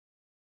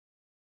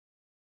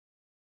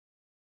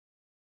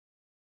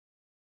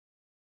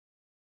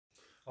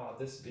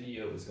This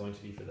video is going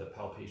to be for the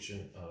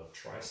palpation of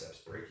triceps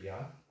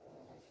brachii.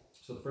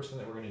 So the first thing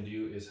that we're going to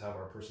do is have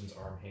our person's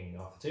arm hanging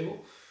off the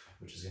table,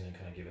 which is going to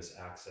kind of give us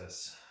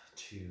access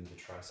to the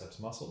triceps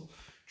muscle.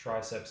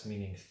 Triceps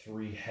meaning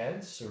three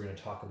heads, so we're going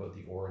to talk about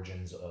the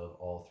origins of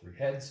all three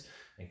heads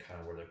and kind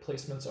of where their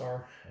placements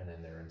are, and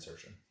then their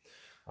insertion.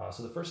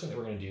 So the first thing that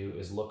we're going to do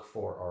is look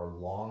for our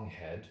long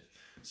head.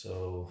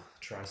 So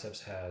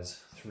triceps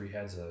has three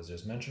heads, as I was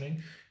just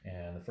mentioning,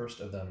 and the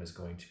first of them is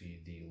going to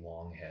be the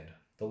long head.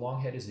 The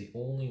long head is the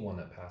only one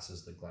that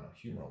passes the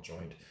glenohumeral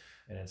joint,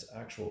 and its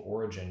actual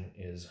origin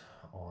is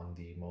on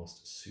the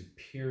most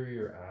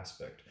superior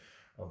aspect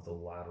of the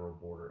lateral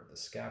border of the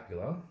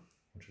scapula,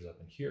 which is up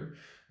in here,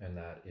 and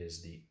that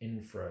is the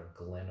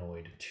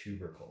infraglenoid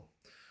tubercle.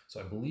 So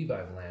I believe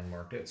I've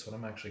landmarked it. So what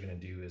I'm actually going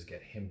to do is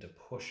get him to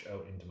push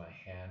out into my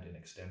hand in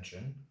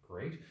extension.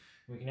 Great. And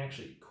we can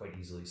actually quite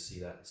easily see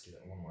that. Let's do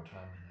that one more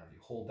time and have you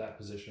hold that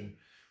position.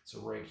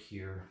 So right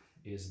here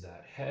is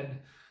that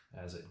head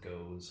as it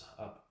goes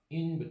up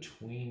in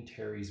between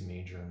teres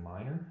major and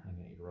minor. I'm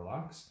going to get you to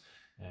relax.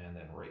 And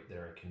then right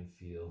there I can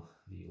feel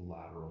the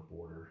lateral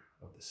border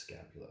of the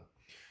scapula,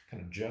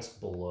 kind of just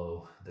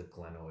below the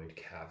glenoid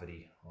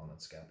cavity on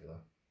that scapula.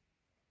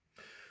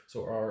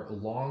 So our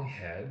long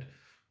head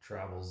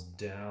travels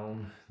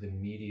down the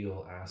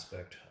medial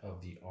aspect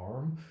of the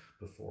arm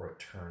before it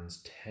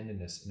turns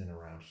tendinous in and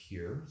around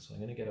here. So I'm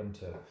going to get him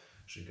to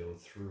actually go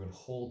through and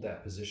hold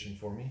that position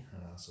for me.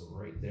 So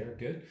right there,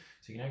 good.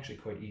 So you can actually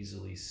quite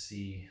easily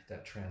see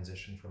that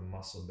transition from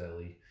muscle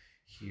belly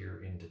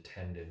here into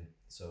tendon.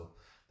 So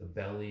the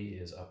belly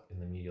is up in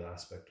the medial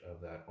aspect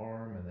of that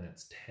arm, and then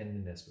it's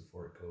tendinous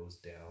before it goes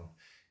down,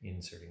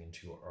 inserting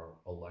into our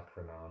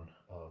Olecranon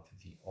of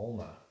the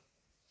ulna.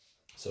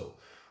 So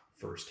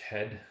first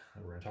head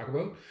that we're going to talk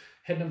about.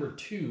 Head number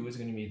two is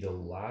going to be the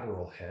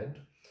lateral head.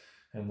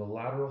 And the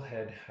lateral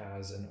head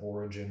has an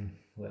origin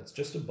that's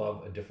just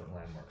above a different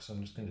landmark. So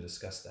I'm just going to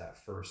discuss that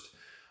first.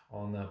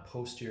 On the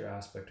posterior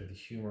aspect of the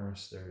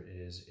humerus, there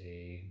is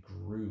a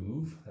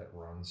groove that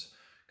runs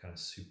kind of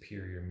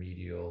superior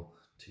medial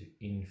to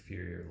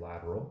inferior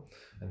lateral,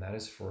 and that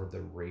is for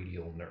the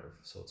radial nerve.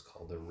 So it's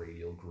called the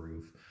radial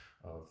groove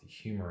of the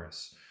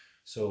humerus.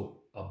 So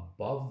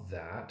above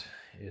that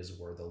is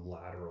where the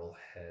lateral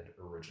head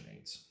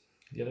originates.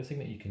 The other thing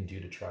that you can do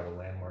to try to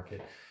landmark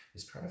it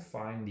is try to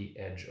find the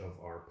edge of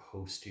our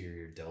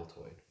posterior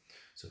deltoid.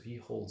 So if he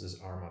holds his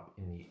arm up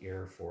in the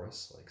air for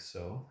us, like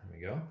so, there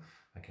we go,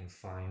 I can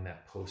find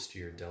that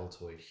posterior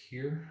deltoid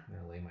here. I'm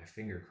going to lay my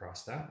finger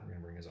across that. I'm going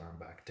to bring his arm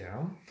back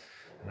down,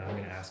 and I'm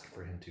going to ask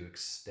for him to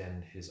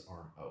extend his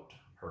arm out.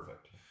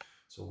 Perfect.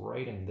 So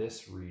right in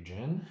this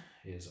region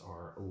is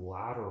our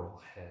lateral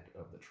head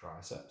of the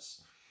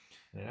triceps,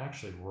 and it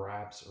actually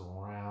wraps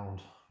around,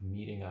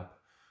 meeting up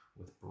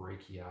with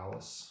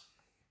brachialis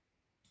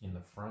in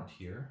the front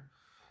here.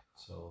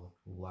 So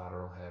the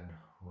lateral head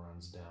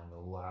runs down the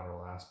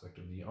lateral aspect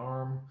of the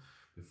arm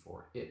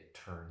before it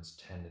turns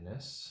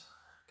tendinous,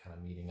 kind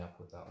of meeting up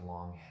with that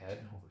long head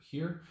over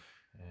here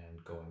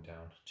and going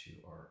down to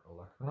our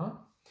olecranon.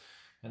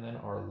 And then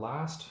our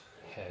last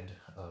head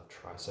of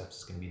triceps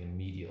is going to be the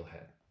medial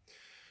head.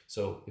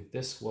 So if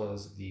this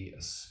was the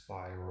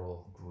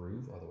spiral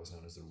groove, otherwise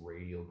known as the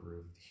radial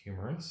groove of the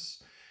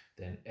humerus,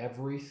 then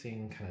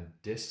everything kind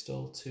of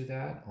distal to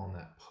that on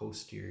that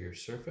posterior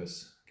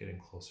surface, getting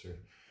closer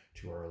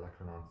to our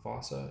olecranon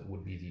fossa,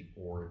 would be the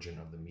origin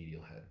of the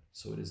medial head.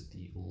 So it is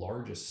the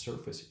largest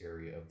surface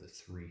area of the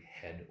three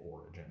head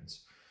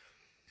origins.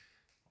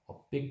 A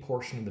big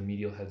portion of the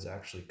medial head is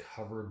actually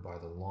covered by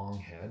the long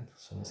head.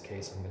 So in this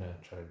case, I'm going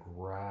to try to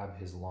grab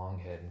his long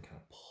head and kind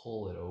of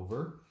pull it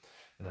over.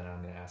 And then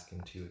I'm going to ask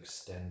him to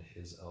extend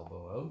his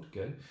elbow out.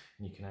 Good.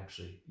 And you can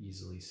actually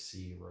easily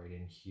see right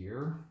in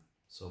here.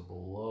 So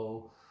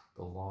below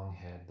the long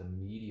head, the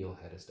medial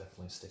head is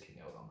definitely sticking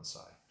out on the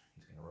side.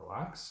 He's going to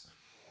relax.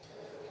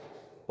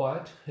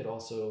 But it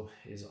also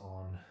is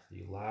on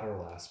the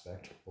lateral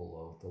aspect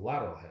below the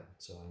lateral head.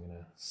 So I'm going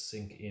to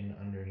sink in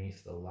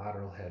underneath the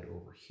lateral head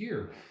over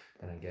here.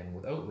 And again,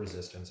 without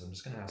resistance, I'm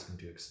just going to ask him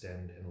to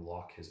extend and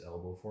lock his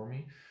elbow for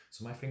me.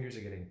 So my fingers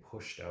are getting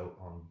pushed out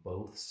on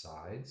both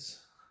sides.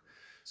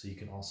 So you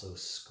can also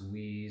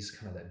squeeze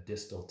kind of that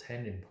distal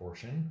tendon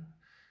portion.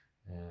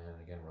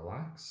 And again,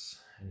 relax,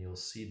 and you'll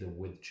see the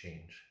width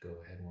change. Go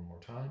ahead one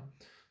more time.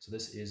 So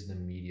this is the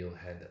medial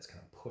head that's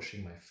kind of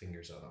pushing my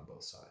fingers out on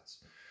both sides.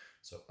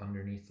 So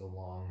underneath the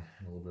long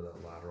and a little bit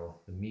of that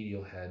lateral, the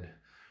medial head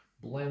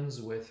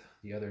blends with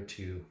the other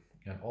two,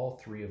 and all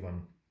three of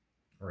them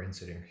are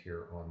inserting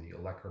here on the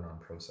olecranon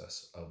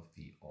process of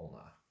the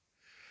ulna.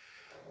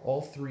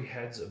 All three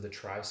heads of the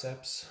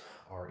triceps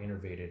are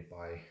innervated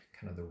by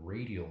kind of the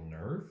radial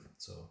nerve,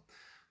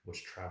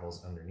 which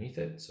travels underneath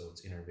it. So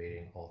it's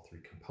innervating all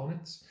three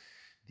components.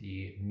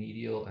 The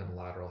medial and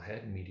lateral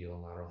head,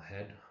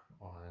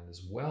 and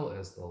as well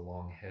as the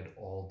long head,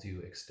 all do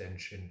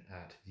extension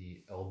at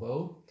the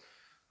elbow,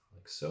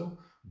 like so,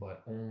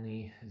 but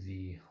only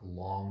the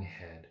long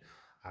head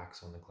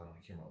acts on the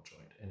glenohumeral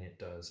joint, and it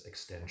does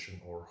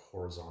extension or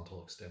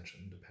horizontal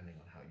extension depending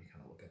on how you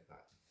kind of look at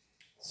that.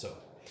 So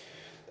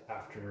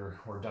after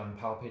we're done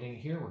palpating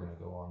here, we're going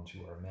to go on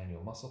to our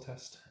manual muscle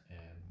test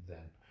and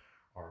then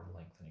our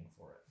lengthening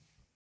for it.